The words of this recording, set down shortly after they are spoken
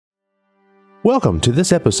Welcome to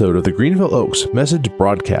this episode of the Greenville Oaks Message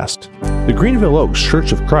Broadcast. The Greenville Oaks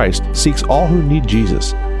Church of Christ seeks all who need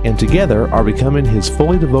Jesus, and together are becoming His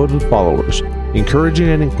fully devoted followers, encouraging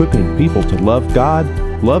and equipping people to love God,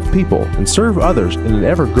 love people, and serve others in an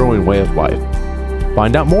ever-growing way of life.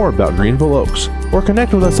 Find out more about Greenville Oaks, or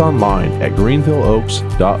connect with us online at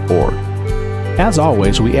greenvilleoaks.org. As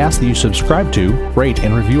always, we ask that you subscribe to, rate,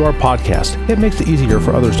 and review our podcast. It makes it easier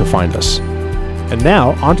for others to find us. And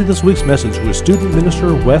now, on to this week's message with student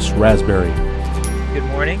minister Wes Raspberry. Good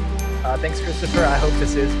morning. Thanks, Christopher. I hope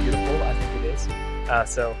this is beautiful. I think it is.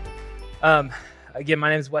 Again, my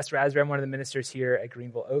name is Wes Raspberry. I'm one of the ministers here at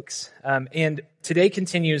Greenville Oaks. And today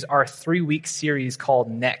continues our 3-week series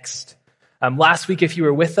called Next. Last week, if you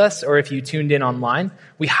were with us or if you tuned in online,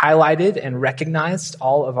 we highlighted and recognized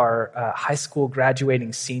all of our high school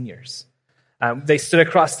graduating seniors. They stood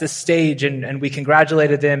across this stage and we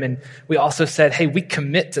congratulated them, and we also said, hey, we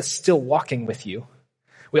commit to still walking with you.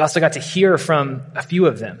 We also got to hear from a few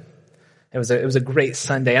of them. It was a great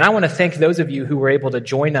Sunday, and I want to thank those of you who were able to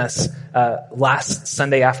join us last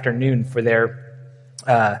Sunday afternoon for their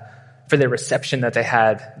reception that they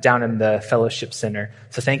had down in the Fellowship Center.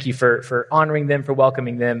 So thank you for honoring them, for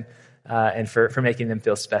welcoming them, and for making them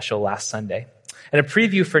feel special last Sunday. And a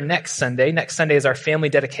preview for next Sunday. Next Sunday is our Family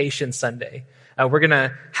Dedication Sunday. We're going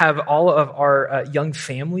to have all of our young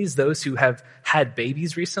families, those who have had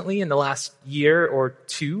babies recently in the last year or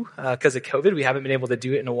two, because of COVID. We haven't been able to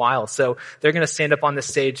do it in a while. So they're going to stand up on the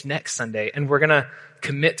stage next Sunday, and we're going to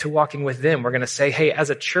commit to walking with them. We're going to say, hey, as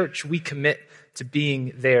a church, we commit to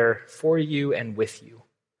being there for you and with you.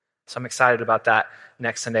 So I'm excited about that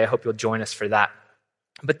next Sunday. I hope you'll join us for that.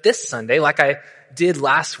 But this Sunday, like I did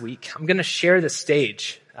last week, I'm going to share the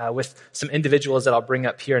stage with some individuals that I'll bring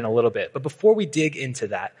up here in a little bit. But before we dig into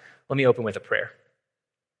that, let me open with a prayer.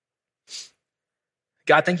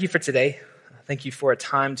 God, thank you for today. Thank you for a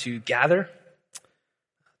time to gather,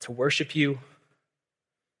 to worship you,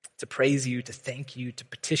 to praise you, to thank you, to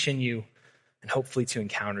petition you, and hopefully to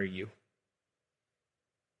encounter you.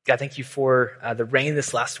 God, thank you for the rain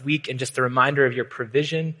this last week and just the reminder of your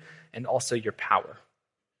provision and also your power.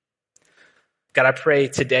 God, I pray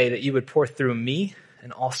today that you would pour through me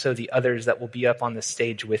and also the others that will be up on the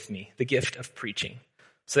stage with me, the gift of preaching,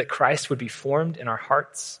 so that Christ would be formed in our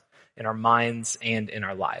hearts, in our minds, and in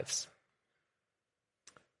our lives.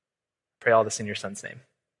 I pray all this in your Son's name.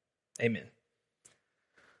 Amen.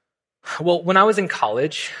 Well, when I was in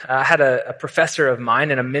college, I had a professor of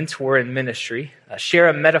mine and a mentor in ministry share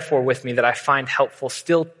a metaphor with me that I find helpful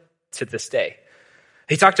still to this day.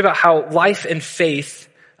 He talked about how life and faith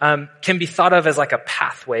can be thought of as like a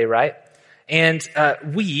pathway, right? And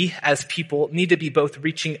we, as people, need to be both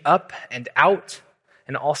reaching up and out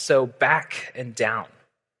and also back and down.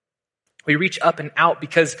 We reach up and out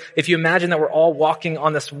because if you imagine that we're all walking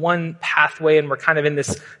on this one pathway and we're kind of in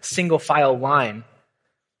this single file line,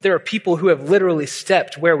 there are people who have literally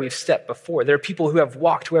stepped where we've stepped before. There are people who have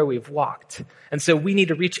walked where we've walked. And so we need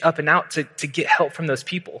to reach up and out to get help from those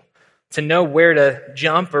people, to know where to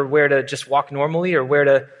jump or where to just walk normally or where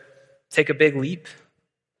to take a big leap,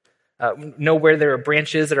 know where there are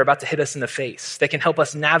branches that are about to hit us in the face. They can help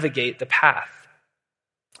us navigate the path.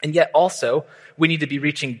 And yet also, we need to be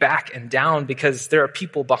reaching back and down because there are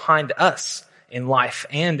people behind us in life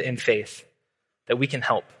and in faith that we can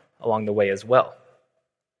help along the way as well.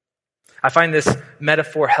 I find this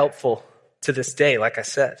metaphor helpful to this day, like I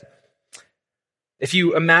said. If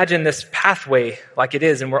you imagine this pathway like it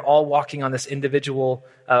is, and we're all walking on this individual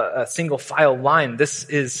single file line, this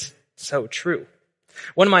is so true.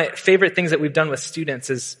 One of my favorite things that we've done with students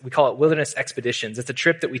is we call it wilderness expeditions. It's a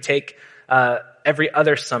trip that we take every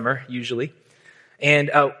other summer, usually.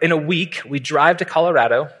 And in a week, we drive to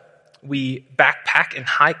Colorado, we backpack and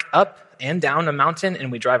hike up and down a mountain,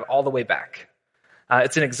 and we drive all the way back.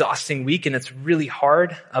 It's an exhausting week, and it's really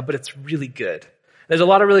hard, but it's really good. There's a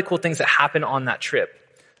lot of really cool things that happen on that trip.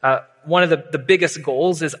 One of the biggest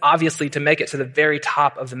goals is obviously to make it to the very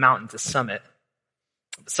top of the mountain to summit.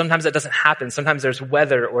 Sometimes that doesn't happen. Sometimes there's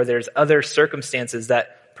weather or there's other circumstances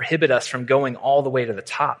that prohibit us from going all the way to the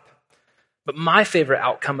top. But my favorite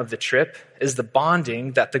outcome of the trip is the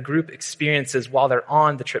bonding that the group experiences while they're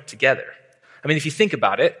on the trip together. I mean, if you think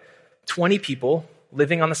about it, 20 people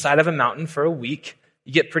living on the side of a mountain for a week,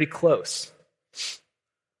 you get pretty close.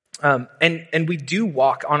 And we do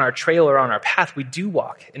walk on our trail or on our path. We do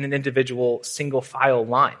walk in an individual single file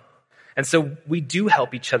line. And so we do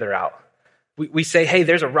help each other out. We say, hey,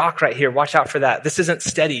 there's a rock right here. Watch out for that. This isn't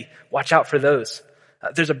steady. Watch out for those.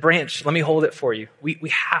 There's a branch. Let me hold it for you.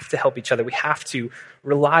 We have to help each other. We have to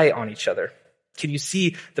rely on each other. Can you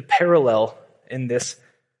see the parallel in this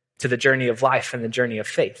to the journey of life and the journey of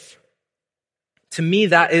faith. To me,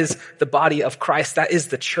 that is the body of Christ. That is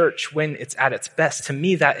the church when it's at its best. To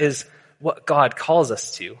me, that is what God calls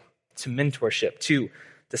us to mentorship, to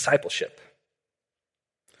discipleship.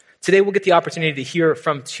 Today, we'll get the opportunity to hear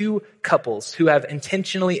from two couples who have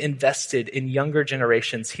intentionally invested in younger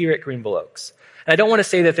generations here at Greenville Oaks. And I don't want to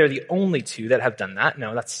say that they're the only two that have done that.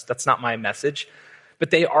 No, that's not my message.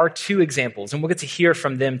 But they are two examples, and we'll get to hear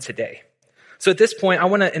from them today. So at this point, I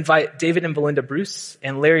want to invite David and Belinda Bruce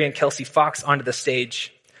and Larry and Kelsey Fox onto the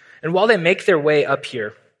stage. And while they make their way up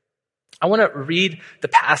here, I want to read the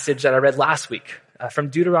passage that I read last week from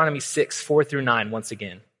Deuteronomy 6, 4 through 9 once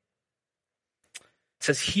again. It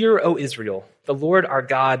says, "Hear, O Israel, the Lord our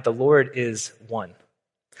God, the Lord is one.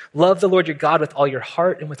 Love the Lord your God with all your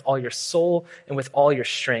heart and with all your soul and with all your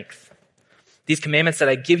strength. These commandments that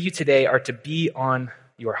I give you today are to be on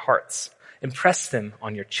your hearts. Impress them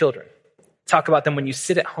on your children. Talk about them when you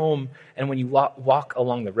sit at home and when you walk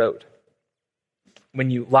along the road, when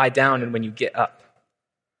you lie down and when you get up.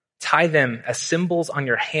 Tie them as symbols on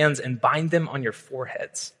your hands and bind them on your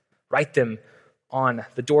foreheads. Write them on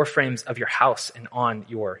the door frames of your house and on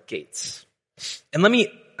your gates." And let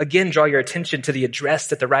me again draw your attention to the address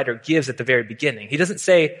that the writer gives at the very beginning. He doesn't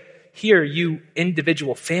say, "Hear, you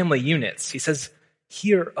individual family units." He says,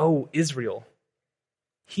 "Hear, O Israel.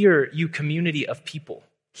 Hear, you community of people.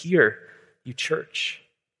 Hear, you church."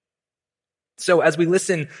 So as we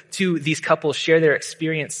listen to these couples share their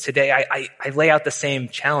experience today, I lay out the same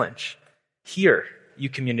challenge. Hear, you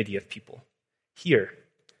community of people. Hear,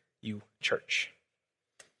 you church.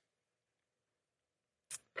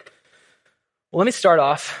 Well, let me start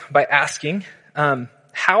off by asking,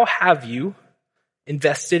 how have you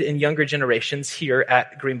invested in younger generations here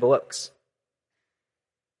at Greenville Oaks?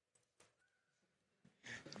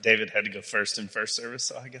 David had to go first in first service,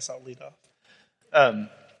 so I guess I'll lead off.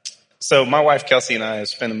 So my wife, Kelsey, and I have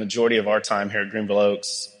spent the majority of our time here at Greenville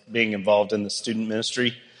Oaks being involved in the student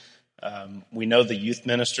ministry. We know the youth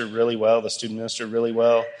minister really well, the student minister really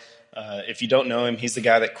well. If you don't know him, he's the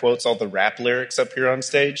guy that quotes all the rap lyrics up here on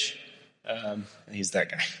stage. And he's that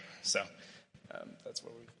guy. So that's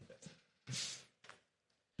where we've invested.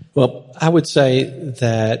 Well, I would say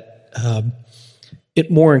that it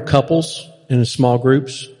more in couples and in small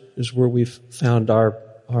groups is where we've found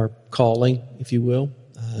our calling, if you will,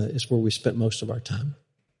 is where we spent most of our time.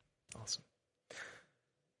 Awesome.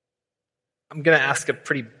 I'm going to ask a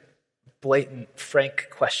pretty blatant, frank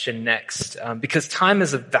question next, because time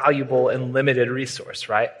is a valuable and limited resource,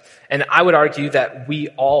 right? And I would argue that we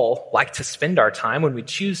all like to spend our time when we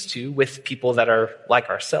choose to with people that are like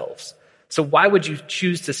ourselves. So why would you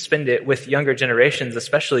choose to spend it with younger generations,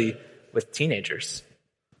 especially with teenagers?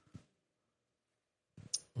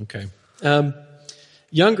 Okay.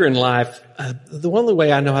 Younger in life, the only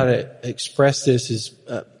way I know how to express this is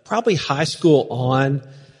probably high school on.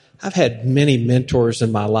 I've had many mentors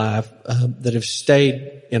in my life that have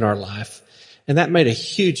stayed in our life, and that made a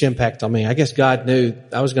huge impact on me. I guess God knew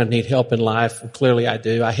I was going to need help in life, and clearly I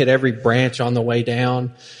do. I hit every branch on the way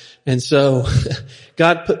down, and so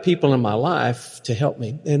God put people in my life to help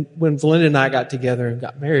me. And when Belinda and I got together and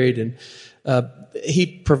got married, and He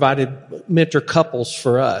provided mentor couples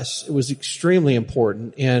for us, it was extremely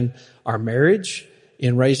important in our marriage,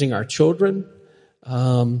 in raising our children,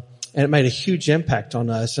 and it made a huge impact on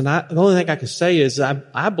us. And the only thing I can say is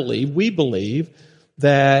we believe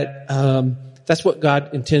that that's what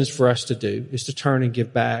God intends for us to do, is to turn and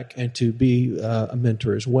give back and to be a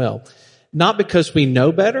mentor as well. Not because we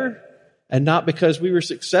know better and not because we were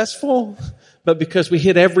successful, but because we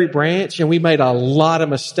hit every branch and we made a lot of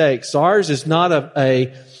mistakes. So ours is not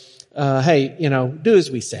hey, do as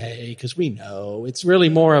we say because we know. It's really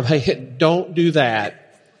more of, hey, don't do that,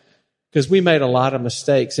 because we made a lot of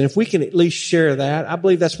mistakes. And if we can at least share that, I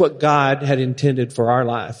believe that's what God had intended for our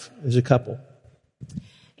life as a couple.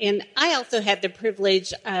 And I also had the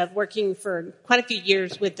privilege of working for quite a few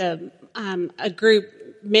years with a group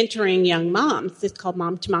mentoring young moms. It's called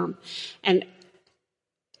Mom to Mom. And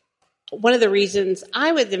one of the reasons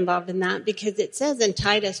I was involved in that, because it says in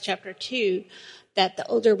Titus chapter 2 that the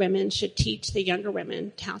older women should teach the younger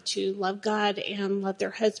women how to love God and love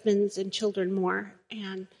their husbands and children more.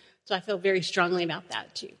 And so I feel very strongly about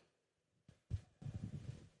that too.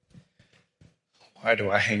 Why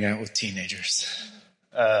do I hang out with teenagers?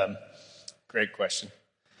 Great question.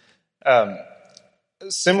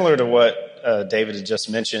 Similar to what David had just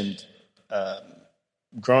mentioned,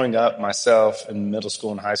 growing up myself in middle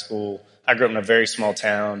school and high school, I grew up in a very small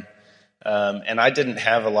town, and I didn't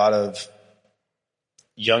have a lot of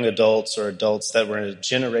young adults or adults that were a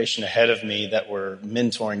generation ahead of me that were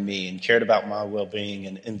mentoring me and cared about my well-being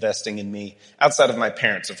and investing in me, outside of my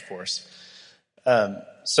parents, of course.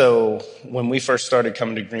 So when we first started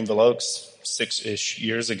coming to Greenville Oaks 6-ish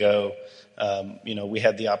years ago, we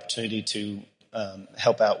had the opportunity to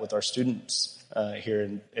help out with our students here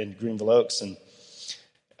in Greenville Oaks, and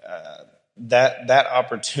that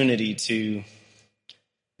opportunity to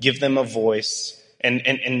give them a voice.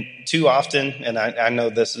 And too often, and I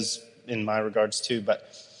know this is in my regards too, but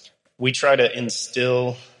we try to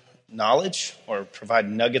instill knowledge or provide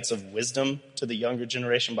nuggets of wisdom to the younger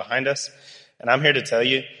generation behind us. And I'm here to tell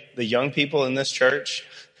you, the young people in this church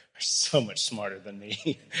are so much smarter than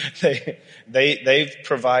me. They've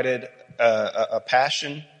provided a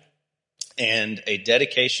passion and a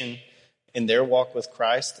dedication in their walk with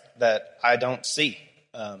Christ that I don't see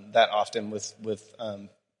that often with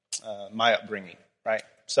my upbringing. Right?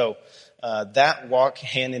 So that walk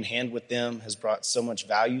hand in hand with them has brought so much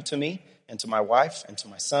value to me and to my wife and to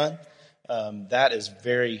my son. That is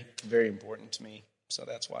very, very important to me. So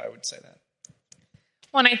that's why I would say that.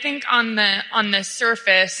 Well, and I think on the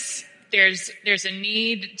surface, there's a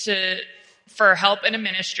need for help in a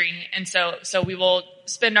ministry, and so we will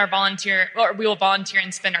volunteer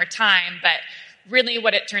and spend our time. But really,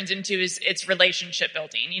 what it turns into is it's relationship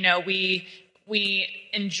building. We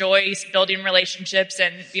enjoy building relationships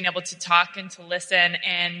and being able to talk and to listen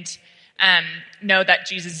and know that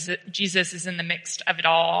Jesus is in the mix of it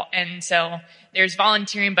all. And so there's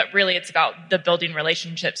volunteering, but really it's about the building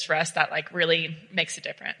relationships for us that really makes a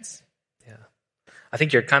difference. Yeah. I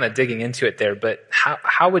think you're kind of digging into it there, but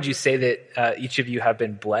how would you say that each of you have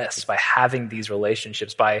been blessed by having these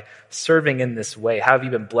relationships, by serving in this way? How have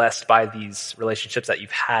you been blessed by these relationships that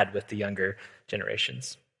you've had with the younger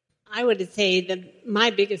generations? I would say that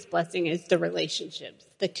my biggest blessing is the relationships,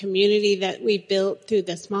 the community that we built through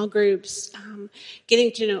the small groups,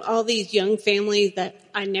 getting to know all these young families that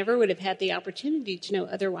I never would have had the opportunity to know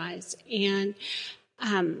otherwise. And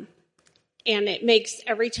it makes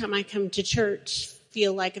every time I come to church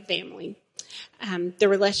feel like a family. The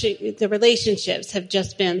relationships have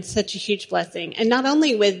just been such a huge blessing. And not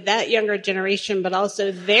only with that younger generation, but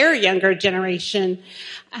also their younger generation,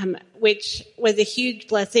 which was a huge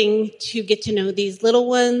blessing to get to know these little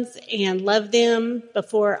ones and love them.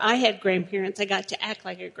 Before I had grandparents, I got to act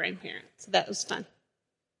like a grandparent. So that was fun.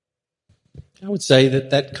 I would say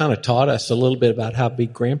that kind of taught us a little bit about how to be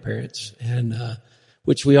grandparents, and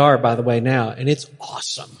which we are, by the way, now. And it's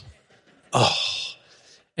awesome. Oh.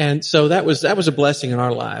 And so that was a blessing in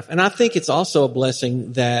our life. And I think it's also a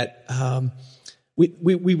blessing that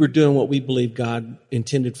we were doing what we believe God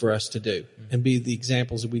intended for us to do and be the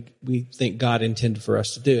examples that we think God intended for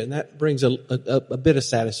us to do. And that brings a bit of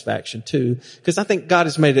satisfaction too, because I think God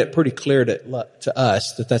has made it pretty clear to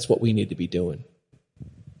us that that's what we need to be doing.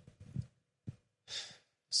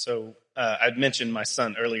 So I'd mentioned my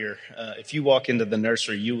son earlier. If you walk into the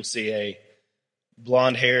nursery, you will see a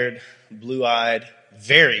blonde-haired, blue-eyed,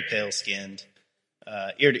 very pale-skinned,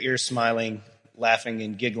 ear-to-ear smiling, laughing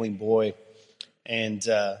and giggling boy. And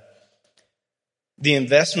the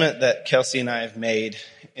investment that Kelsey and I have made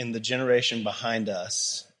in the generation behind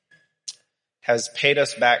us has paid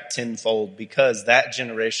us back tenfold, because that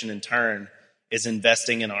generation in turn is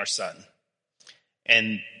investing in our son.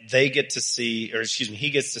 And he gets to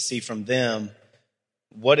see from them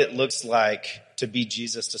what it looks like to be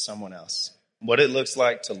Jesus to someone else, what it looks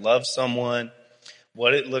like to love someone,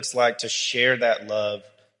 what it looks like to share that love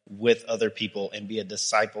with other people and be a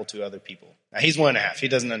disciple to other people. Now, he's 1.5. He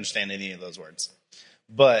doesn't understand any of those words,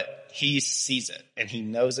 but he sees it and he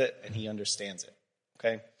knows it and he understands it.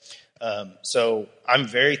 Okay. So I'm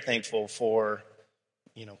very thankful for,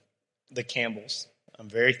 the Campbells. I'm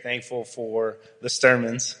very thankful for the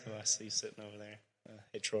Sturmans, who I see sitting over there.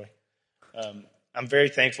 Hey, Troy. I'm very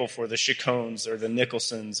thankful for the Chacones or the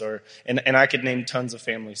Nicholsons, and I could name tons of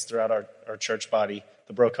families throughout our church body,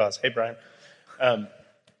 the Brokaws. Hey, Brian.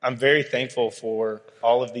 I'm very thankful for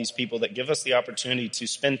all of these people that give us the opportunity to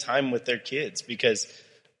spend time with their kids, because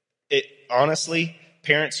honestly,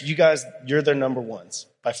 parents, you guys, you're their number ones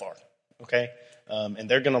by far, okay? And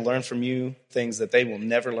they're going to learn from you things that they will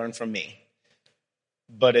never learn from me.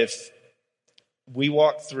 But if we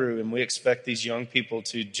walk through and we expect these young people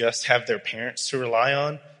to just have their parents to rely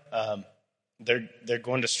on, they're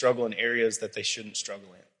going to struggle in areas that they shouldn't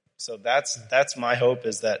struggle in. So that's my hope,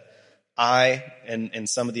 is that I and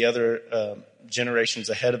some of the other generations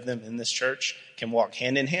ahead of them in this church can walk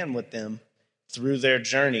hand in hand with them through their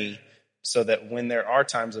journey, so that when there are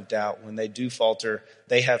times of doubt, when they do falter,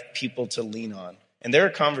 they have people to lean on. And there are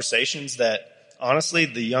conversations that honestly,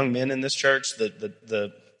 the young men in this church,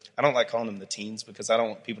 I don't like calling them the teens because I don't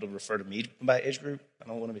want people to refer to me by age group. I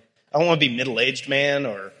don't want to be middle-aged man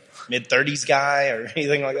or mid-30s guy or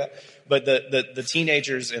anything like that. But the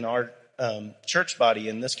teenagers in our church body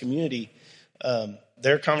in this community,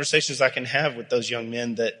 there are conversations I can have with those young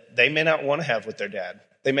men that they may not want to have with their dad.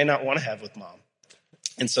 They may not want to have with mom.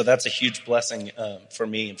 And so that's a huge blessing for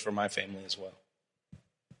me and for my family as well.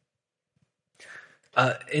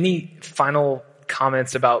 Any final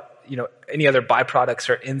comments about any other byproducts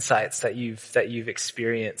or insights that you've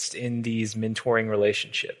experienced in these mentoring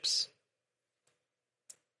relationships?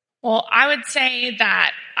 Well, I would say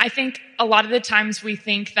that I think a lot of the times we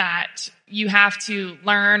think that you have to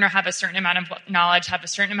learn or have a certain amount of knowledge, have a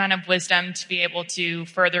certain amount of wisdom to be able to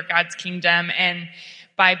further God's kingdom. And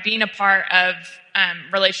by being a part of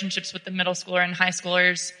relationships with the middle schooler and high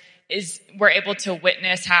schoolers, we're able to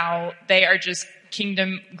witness how they are just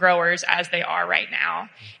kingdom growers as they are right now.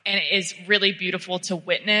 And it is really beautiful to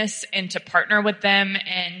witness and to partner with them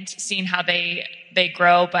and seeing how they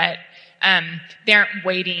grow. But they aren't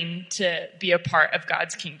waiting to be a part of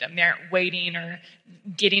God's kingdom. They aren't waiting or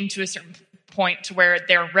getting to a certain point to where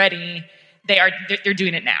they're ready. They're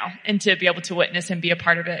doing it now. And to be able to witness and be a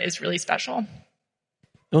part of it is really special.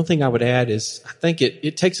 The only thing I would add is I think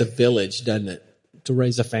it takes a village, doesn't it, to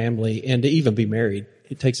raise a family and to even be married.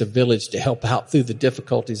 It takes a village to help out through the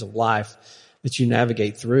difficulties of life that you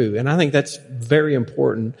navigate through. And I think that's very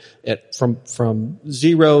important from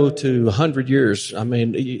 0 to 100 years. I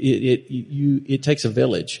mean, it takes a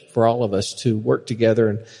village for all of us to work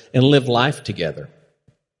together and live life together.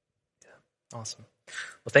 Yeah. Awesome.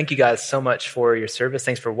 Well, thank you guys so much for your service.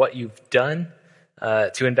 Thanks for what you've done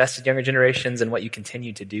to invest in younger generations and what you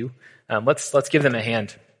continue to do. Let's give them a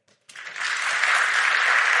hand.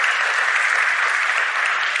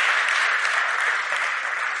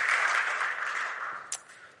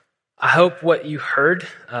 I hope what you heard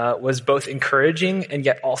was both encouraging and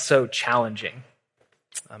yet also challenging.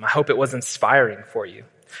 I hope it was inspiring for you.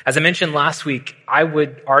 As I mentioned last week, I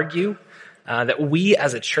would argue that we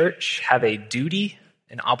as a church have a duty,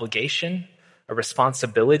 an obligation, a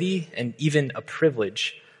responsibility, and even a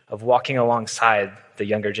privilege of walking alongside the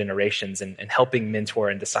younger generations and helping mentor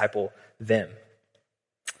and disciple them.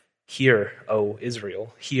 Hear, O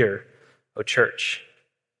Israel, hear, O church.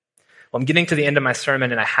 Well, I'm getting to the end of my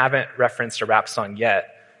sermon, and I haven't referenced a rap song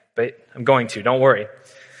yet, but I'm going to. Don't worry.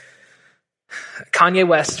 Kanye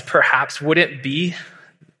West perhaps wouldn't be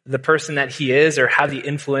the person that he is or have the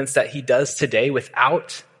influence that he does today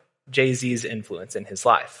without Jay-Z's influence in his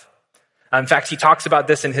life. In fact, he talks about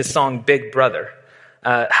this in his song, Big Brother,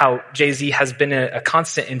 how Jay-Z has been a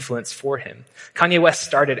constant influence for him. Kanye West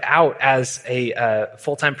started out as a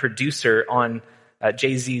full-time producer on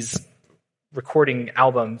Jay-Z's recording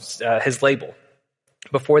albums, his label,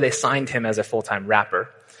 before they signed him as a full-time rapper.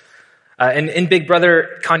 And in Big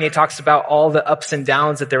Brother, Kanye talks about all the ups and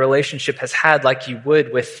downs that their relationship has had, like you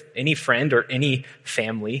would with any friend or any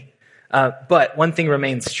family. But one thing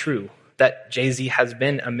remains true, that Jay-Z has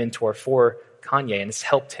been a mentor for Kanye and has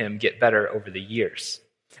helped him get better over the years.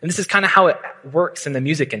 And this is kind of how it works in the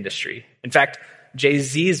music industry. In fact,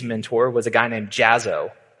 Jay-Z's mentor was a guy named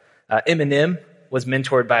Jaz-O. Eminem was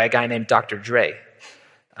mentored by a guy named Dr. Dre.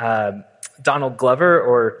 Donald Glover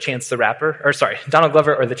or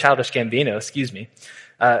the Childish Gambino,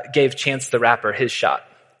 gave Chance the Rapper his shot.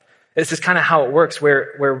 This is kind of how it works,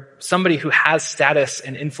 where somebody who has status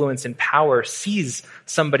and influence and power sees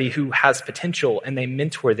somebody who has potential and they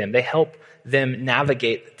mentor them. They help them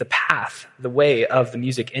navigate the path, the way of the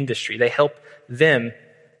music industry. They help them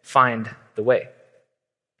find the way.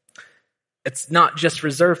 It's not just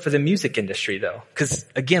reserved for the music industry, though, because,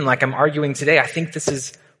 again, like I'm arguing today, I think this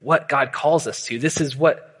is what God calls us to. This is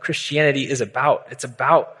what Christianity is about. It's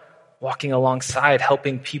about walking alongside,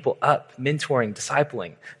 helping people up, mentoring,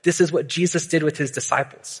 discipling. This is what Jesus did with his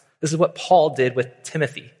disciples. This is what Paul did with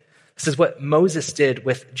Timothy. This is what Moses did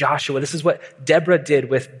with Joshua. This is what Deborah did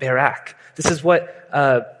with Barak. This is what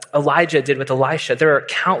Elijah did with Elisha. There are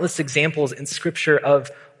countless examples in Scripture of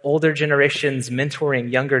older generations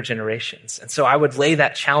mentoring younger generations. And so I would lay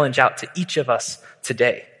that challenge out to each of us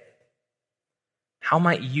today. How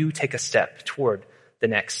might you take a step toward the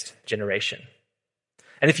next generation?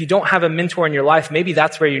 And if you don't have a mentor in your life, maybe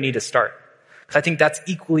that's where you need to start. Because I think that's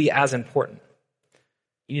equally as important.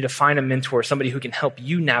 You need to find a mentor, somebody who can help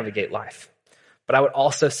you navigate life. But I would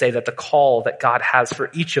also say that the call that God has for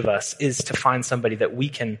each of us is to find somebody that we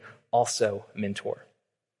can also mentor.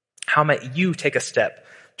 How might you take a step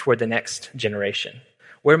toward the next generation?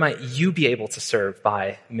 Where might you be able to serve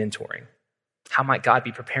by mentoring? How might God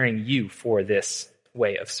be preparing you for this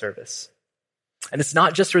way of service? And it's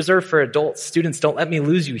not just reserved for adults. Students, don't let me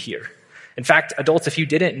lose you here. In fact, adults, if you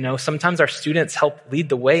didn't know, sometimes our students help lead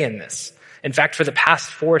the way in this. In fact, for the past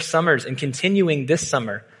 4 summers and continuing this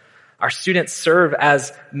summer, our students serve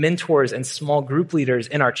as mentors and small group leaders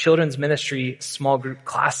in our children's ministry small group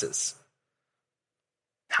classes.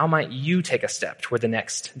 How might you take a step toward the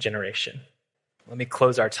next generation? Let me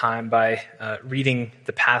close our time by reading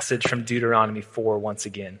the passage from Deuteronomy 4 once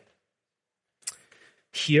again.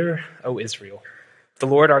 Hear, O Israel, the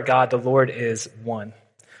Lord our God, the Lord is one.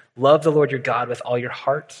 Love the Lord your God with all your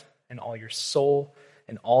heart and all your soul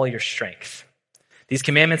and all your strength. These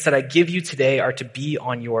commandments that I give you today are to be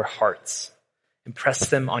on your hearts. Impress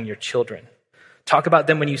them on your children. Talk about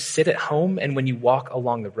them when you sit at home and when you walk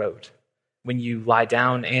along the road, when you lie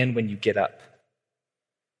down and when you get up.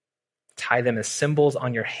 Tie them as symbols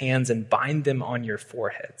on your hands and bind them on your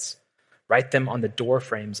foreheads. Write them on the door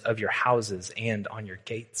frames of your houses and on your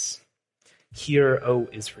gates. Hear, O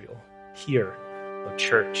Israel. Hear, O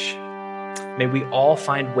church. May we all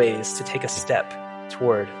find ways to take a step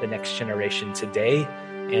toward the next generation today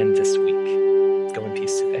and this week. Go in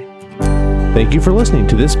peace today. Thank you for listening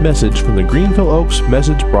to this message from the Greenville Oaks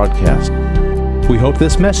Message Broadcast. We hope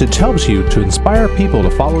this message helps you to inspire people to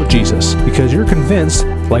follow Jesus because you're convinced,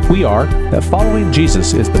 like we are, that following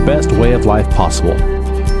Jesus is the best way of life possible.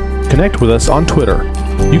 Connect with us on Twitter.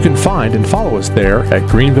 You can find and follow us there at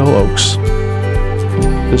Greenville Oaks.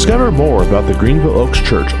 Discover more about the Greenville Oaks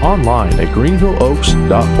Church online at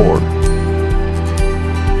greenvilleoaks.org.